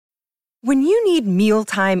When you need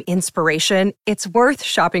mealtime inspiration, it's worth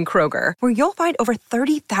shopping Kroger, where you'll find over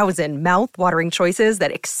 30,000 mouth-watering choices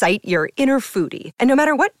that excite your inner foodie. And no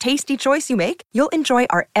matter what tasty choice you make, you'll enjoy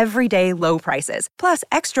our everyday low prices, plus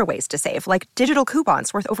extra ways to save, like digital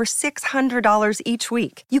coupons worth over $600 each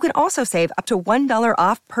week. You can also save up to $1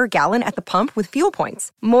 off per gallon at the pump with fuel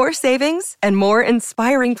points. More savings and more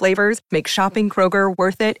inspiring flavors make shopping Kroger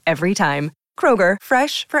worth it every time. Kroger,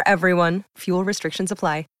 fresh for everyone. Fuel restrictions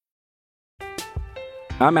apply.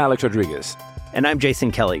 I'm Alex Rodriguez. And I'm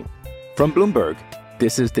Jason Kelly. From Bloomberg,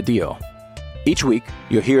 this is The Deal. Each week,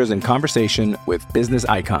 you'll hear us in conversation with business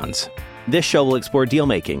icons. This show will explore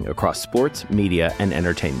deal-making across sports, media, and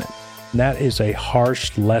entertainment. That is a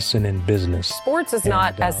harsh lesson in business. Sports is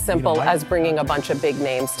not as simple as bringing a bunch of big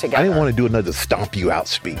names together. I didn't want to do another stomp you out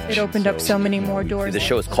speech. It opened up so many more doors. The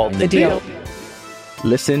show is called The Deal.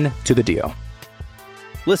 Listen to The Deal.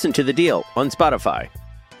 Listen to The Deal on Spotify.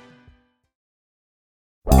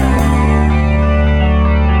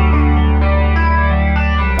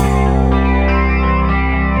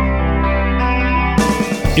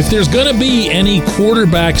 If there's going to be any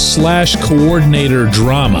quarterback/coordinator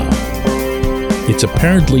drama, it's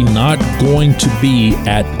apparently not going to be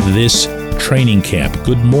at this training camp.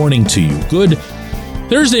 Good morning to you. Good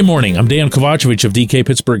Thursday morning. I'm Dan Kovacevic of DK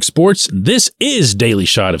Pittsburgh Sports. This is Daily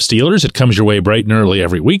Shot of Steelers. It comes your way bright and early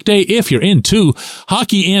every weekday. If you're into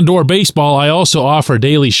hockey and or baseball, I also offer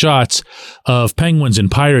daily shots of Penguins and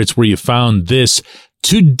Pirates where you found this.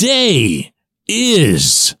 Today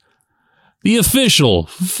is the official,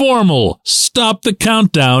 formal, stop the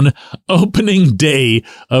countdown opening day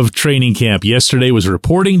of training camp. Yesterday was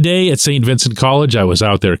reporting day at St. Vincent College. I was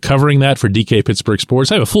out there covering that for DK Pittsburgh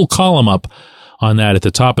Sports. I have a full column up on that at the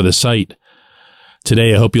top of the site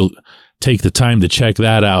today. I hope you'll take the time to check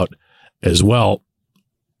that out as well.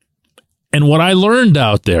 And what I learned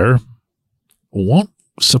out there won't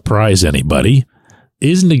surprise anybody.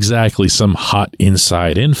 Isn't exactly some hot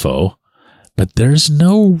inside info, but there's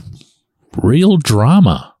no real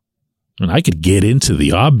drama. And I could get into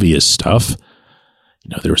the obvious stuff. You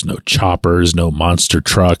know, there was no choppers, no monster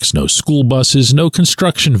trucks, no school buses, no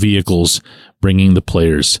construction vehicles bringing the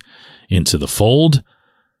players into the fold.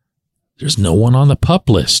 There's no one on the PUP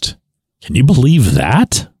list. Can you believe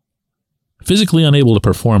that? Physically unable to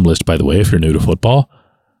perform list, by the way, if you're new to football.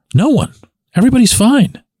 No one. Everybody's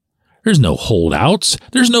fine. There's no holdouts.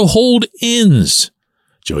 There's no hold-ins.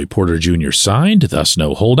 Joey Porter Jr. signed, thus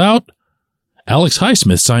no holdout. Alex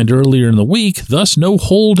Highsmith signed earlier in the week, thus no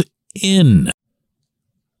hold-in.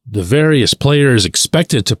 The various players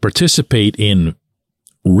expected to participate in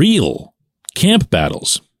real camp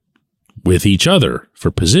battles with each other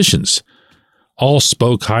for positions all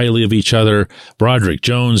spoke highly of each other. Broderick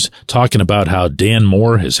Jones talking about how Dan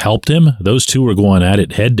Moore has helped him. Those two were going at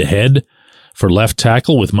it head-to-head for left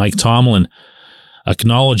tackle, with Mike Tomlin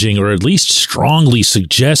acknowledging, or at least strongly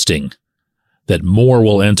suggesting, that Moore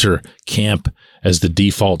will enter camp as the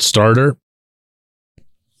default starter.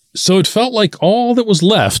 So it felt like all that was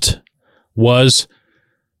left was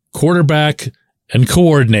quarterback and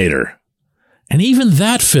coordinator. And even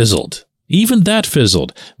that fizzled.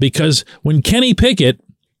 Because when Kenny Pickett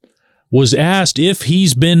was asked if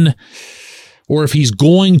he's been, or if he's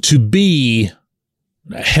going to be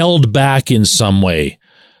held back in some way,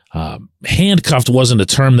 handcuffed wasn't a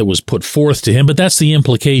term that was put forth to him, but that's the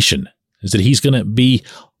implication, is that he's going to be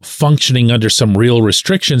functioning under some real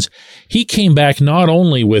restrictions. He came back not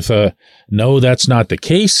only with a no, that's not the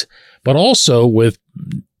case, but also with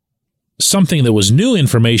something that was new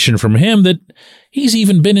information from him, that he's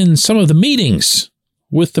even been in some of the meetings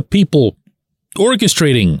with the people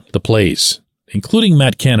orchestrating the plays, including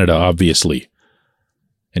Matt Canada, obviously,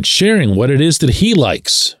 and sharing what it is that he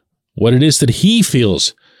likes, what it is that he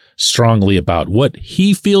feels strongly about, what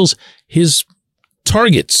he feels his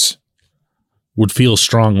targets would feel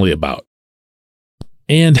strongly about.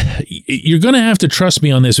 And you're going to have to trust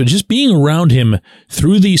me on this, but just being around him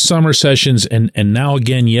through these summer sessions and now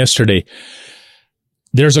again yesterday,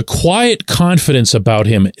 there's a quiet confidence about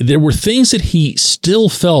him. There were things that he still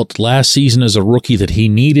felt last season as a rookie that he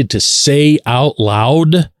needed to say out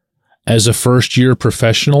loud as a first-year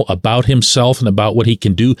professional about himself and about what he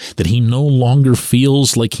can do that he no longer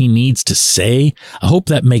feels like he needs to say. I hope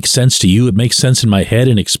that makes sense to you. It makes sense in my head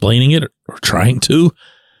in explaining it, or trying to.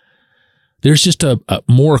 There's just a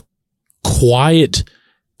more quiet,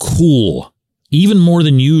 cool, even more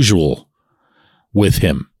than usual with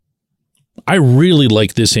him. I really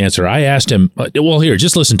like this answer. I asked him, well, here,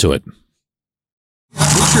 just listen to it.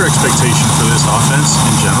 What's your expectation for this offense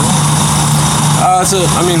in general?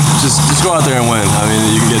 Just go out there and win. I mean,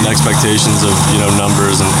 you can get expectations of,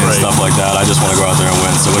 numbers and stuff like that. I just want to go out there and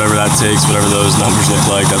win. So whatever that takes, whatever those numbers look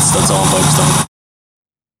like, that's all I'm focused on.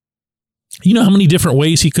 You know how many different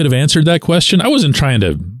ways he could have answered that question? I wasn't trying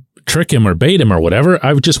to trick him or bait him or whatever.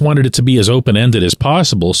 I just wanted it to be as open-ended as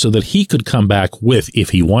possible so that he could come back with, if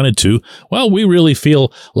he wanted to, well, we really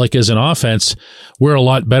feel like as an offense, we're a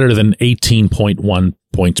lot better than 18.1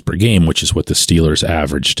 points per game, which is what the Steelers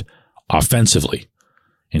averaged offensively.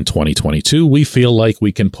 In 2022, we feel like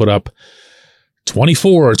we can put up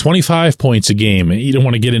 24 or 25 points a game. You don't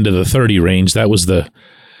want to get into the 30 range. That was the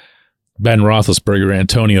Ben Roethlisberger,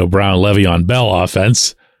 Antonio Brown, Le'Veon Bell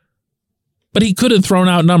offense. But he could have thrown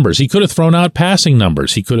out numbers. He could have thrown out passing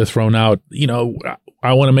numbers. He could have thrown out,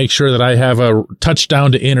 I want to make sure that I have a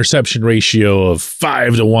touchdown to interception ratio of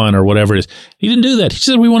 5-1 or whatever it is. He didn't do that. He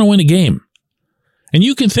said, we want to win a game. And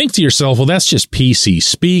you can think to yourself, well, that's just PC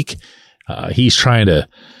speak. He's trying to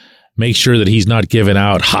make sure that he's not giving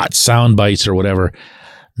out hot sound bites or whatever.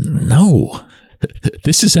 No,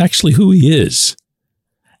 this is actually who he is.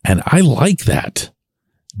 And I like that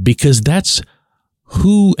because that's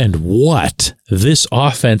who and what this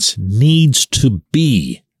offense needs to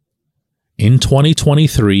be in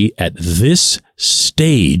 2023 at this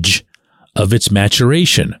stage of its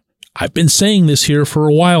maturation. I've been saying this here for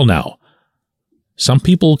a while now. Some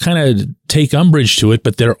people kind of take umbrage to it,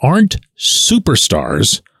 but there aren't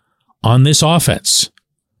superstars on this offense.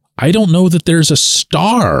 I don't know that there's a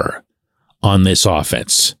star on this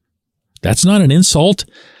offense. That's not an insult.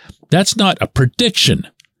 That's not a prediction.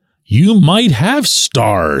 You might have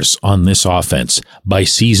stars on this offense by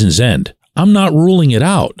season's end. I'm not ruling it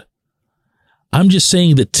out. I'm just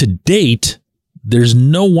saying that to date, there's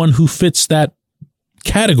no one who fits that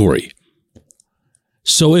category.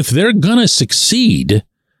 So if they're going to succeed,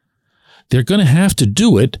 they're going to have to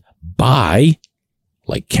do it by,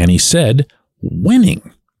 like Kenny said,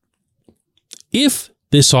 winning. If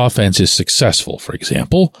this offense is successful, for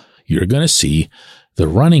example, you're going to see the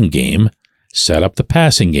running game set up the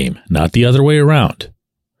passing game, not the other way around.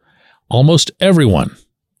 Almost everyone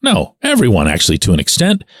actually to an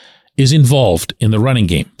extent, is involved in the running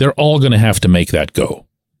game. They're all going to have to make that go,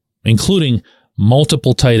 including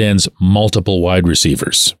multiple tight ends, multiple wide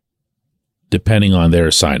receivers, depending on their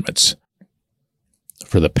assignments.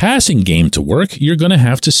 For the passing game to work, you're going to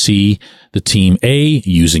have to see the team A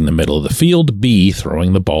using the middle of the field, B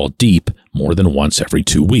throwing the ball deep more than once every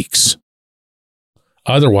 2 weeks.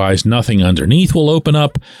 Otherwise, nothing underneath will open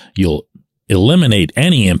up. You'll eliminate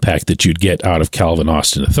any impact that you'd get out of Calvin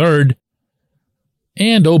Austin III.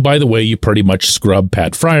 And, oh, by the way, you pretty much scrub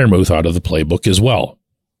Pat Freiermuth out of the playbook as well.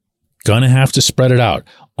 Gonna have to spread it out.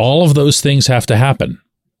 All of those things have to happen.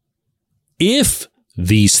 If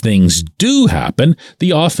these things do happen,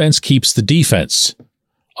 the offense keeps the defense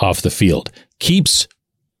off the field, keeps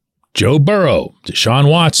Joe Burrow, Deshaun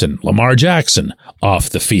Watson, Lamar Jackson off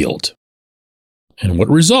the field. And what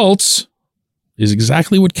results is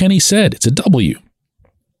exactly what Kenny said. It's a W.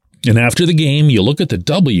 And after the game, you look at the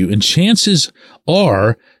W, and chances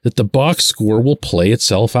are that the box score will play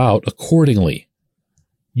itself out accordingly.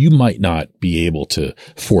 You might not be able to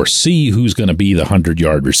foresee who's going to be the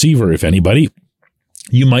 100-yard receiver, if anybody.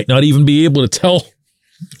 You might not even be able to tell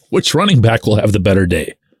which running back will have the better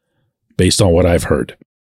day, based on what I've heard.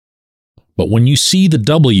 But when you see the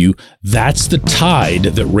W, that's the tide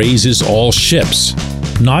that raises all ships.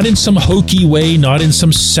 Not in some hokey way, not in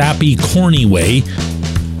some sappy, corny way,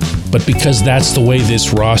 but because that's the way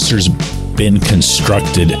this roster's been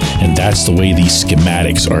constructed, and that's the way these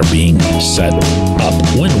schematics are being set up.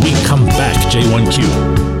 When we come back,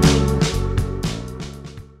 J1Q.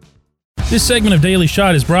 This segment of Daily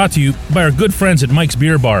Shot is brought to you by our good friends at Mike's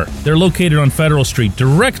Beer Bar. They're located on Federal Street,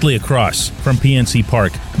 directly across from PNC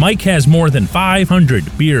Park. Mike has more than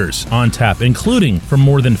 500 beers on tap, including from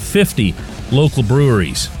more than 50 local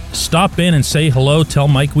breweries. Stop in and say hello. Tell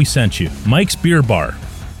Mike we sent you. Mike's Beer Bar.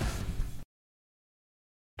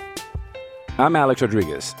 I'm Alex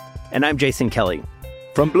Rodriguez. And I'm Jason Kelly.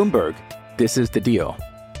 From Bloomberg, this is The Deal.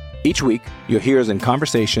 Each week, you'll hear us in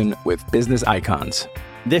conversation with business icons.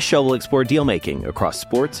 This show will explore deal-making across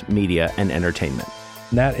sports, media, and entertainment.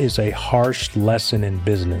 That is a harsh lesson in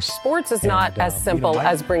business. Sports is not as simple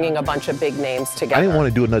as bringing a bunch of big names together. I didn't want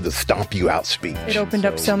to do another stomp you out speech. It opened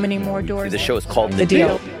up so many more doors. The show is called The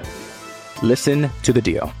Deal. Listen to The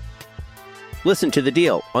Deal. Listen to The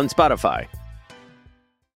Deal on Spotify.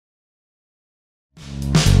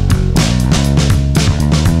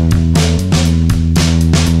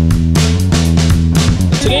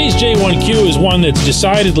 Today's J1Q is one that's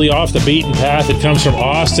decidedly off the beaten path. It comes from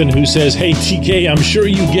Austin, who says, hey, TK, I'm sure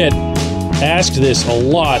you get asked this a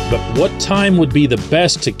lot, but what time would be the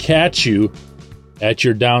best to catch you at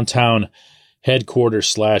your downtown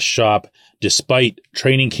headquarters / shop despite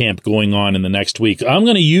training camp going on in the next week? I'm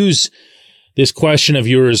going to use this question of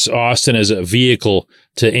yours, Austin, as a vehicle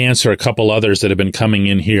to answer a couple others that have been coming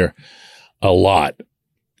in here a lot.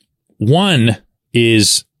 One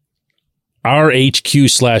is our HQ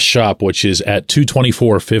 / shop, which is at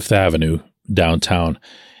 224 Fifth Avenue downtown,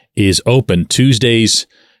 is open Tuesdays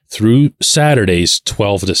through Saturdays,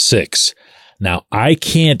 12 to 6. Now, I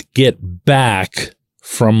can't get back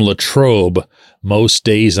from Latrobe most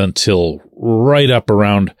days until right up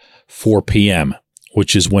around 4 p.m.,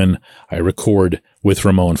 which is when I record with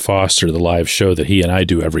Ramon Foster, the live show that he and I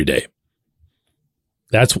do every day.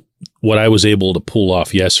 That's what I was able to pull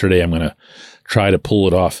off yesterday. I'm going to try to pull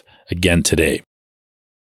it off again today.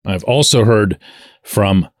 I've also heard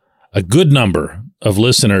from a good number of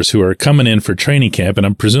listeners who are coming in for training camp, and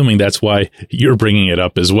I'm presuming that's why you're bringing it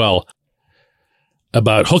up as well,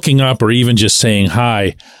 about hooking up or even just saying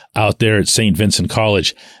hi out there at St. Vincent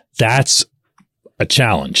College. That's a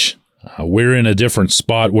challenge. We're in a different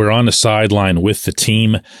spot. We're on the sideline with the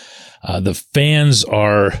team. The fans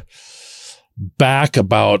are back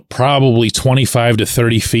about probably 25 to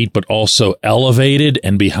 30 feet, but also elevated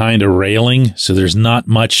and behind a railing. So there's not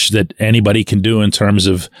much that anybody can do in terms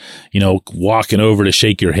of, walking over to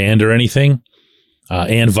shake your hand or anything,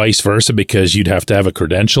 and vice versa, because you'd have to have a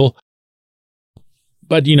credential.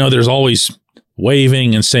 But, there's always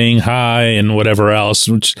waving and saying hi and whatever else,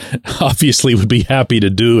 which obviously would be happy to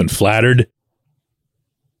do and flattered.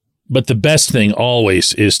 But the best thing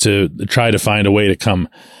always is to try to find a way to come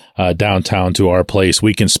downtown to our place.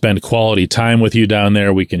 We can spend quality time with you down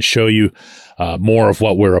there. We can show you more of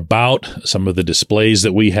what we're about, some of the displays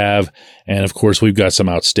that we have. And of course, we've got some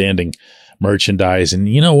outstanding merchandise. And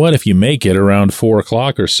you know what? If you make it around 4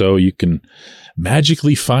 o'clock or so, you can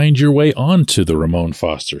magically find your way onto the Ramon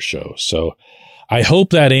Foster Show. So I hope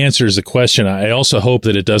that answers the question. I also hope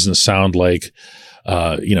that it doesn't sound like,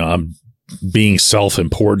 I'm being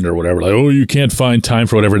self-important or whatever, like, oh, you can't find time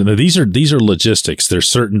for whatever. No, these are logistics. There's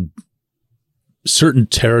certain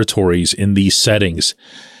territories in these settings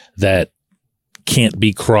that can't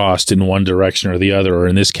be crossed in one direction or the other, or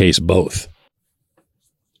in this case, both.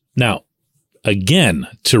 Now, again,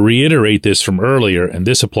 to reiterate this from earlier, and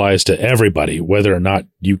this applies to everybody, whether or not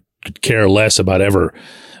you could care less about ever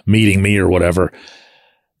meeting me or whatever,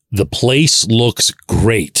 the place looks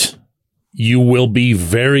great. You will be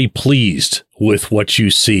very pleased with what you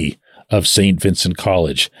see of St. Vincent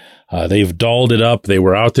College. They've dolled it up. They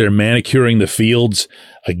were out there manicuring the fields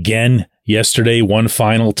again yesterday, one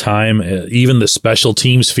final time. Even the special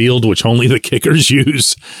teams field, which only the kickers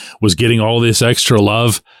use, was getting all this extra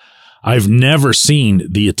love. I've never seen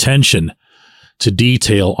the attention to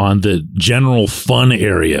detail on the general fun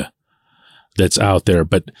area that's out there.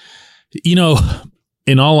 But, in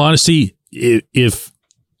all honesty, if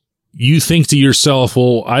you think to yourself,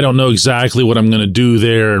 well, I don't know exactly what I'm going to do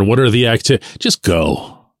there and what are the activities, just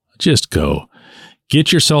go.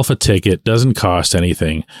 Get yourself a ticket, doesn't cost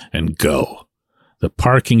anything, and go. The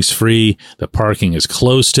parking's free. The parking is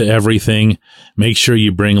close to everything. Make sure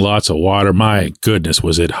you bring lots of water. My goodness,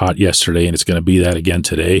 was it hot yesterday, and it's going to be that again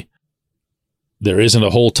today. There isn't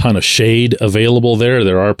a whole ton of shade available there.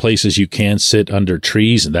 There are places you can sit under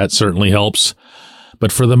trees, and that certainly helps.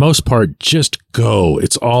 But for the most part, just go.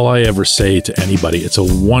 It's all I ever say to anybody. It's a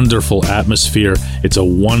wonderful atmosphere. It's a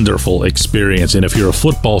wonderful experience. And if you're a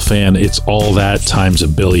football fan, it's all that times a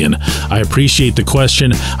billion. I appreciate the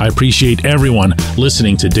question. I appreciate everyone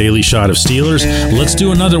listening to Daily Shot of Steelers. Let's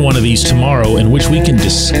do another one of these tomorrow in which we can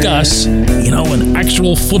discuss, an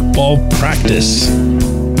actual football practice.